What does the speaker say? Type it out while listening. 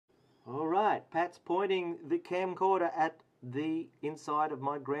right, Pat's pointing the camcorder at the inside of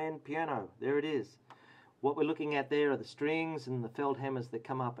my grand piano. There it is. What we're looking at there are the strings and the felt hammers that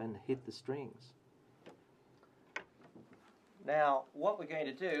come up and hit the strings. Now, what we're going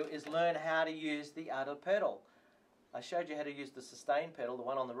to do is learn how to use the other pedal. I showed you how to use the sustain pedal, the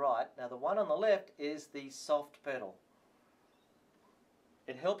one on the right. Now, the one on the left is the soft pedal.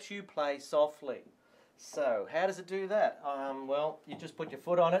 It helps you play softly. So, how does it do that? Well, you just put your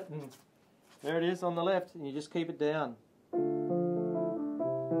foot on it, and there it is on the left, and you just keep it down.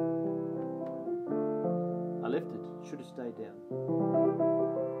 I lifted. Should have stayed down.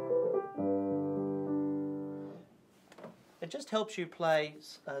 It just helps you play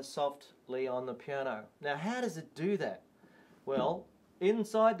softly on the piano. Now, how does it do that? Well,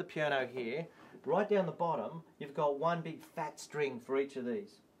 inside the piano here, right down the bottom, you've got one big fat string for each of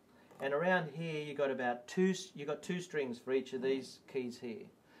these. And around here, you've got two strings for each of these keys here.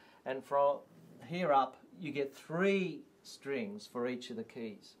 And from here up, you get 3 strings for each of the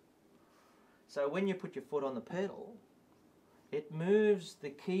keys. So when you put your foot on the pedal, it moves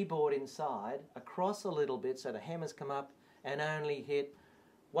the keyboard inside across a little bit so the hammers come up and only hit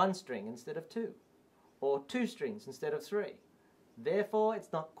 1 string instead of 2, or 2 strings instead of 3. Therefore,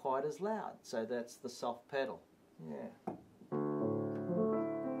 it's not quite as loud. So that's the soft pedal. Yeah.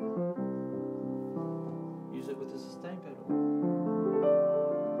 Use it with the sustain pedal.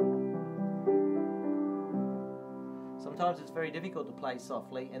 Sometimes it's very difficult to play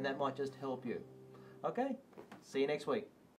softly, and that might just help you. Okay, see you next week.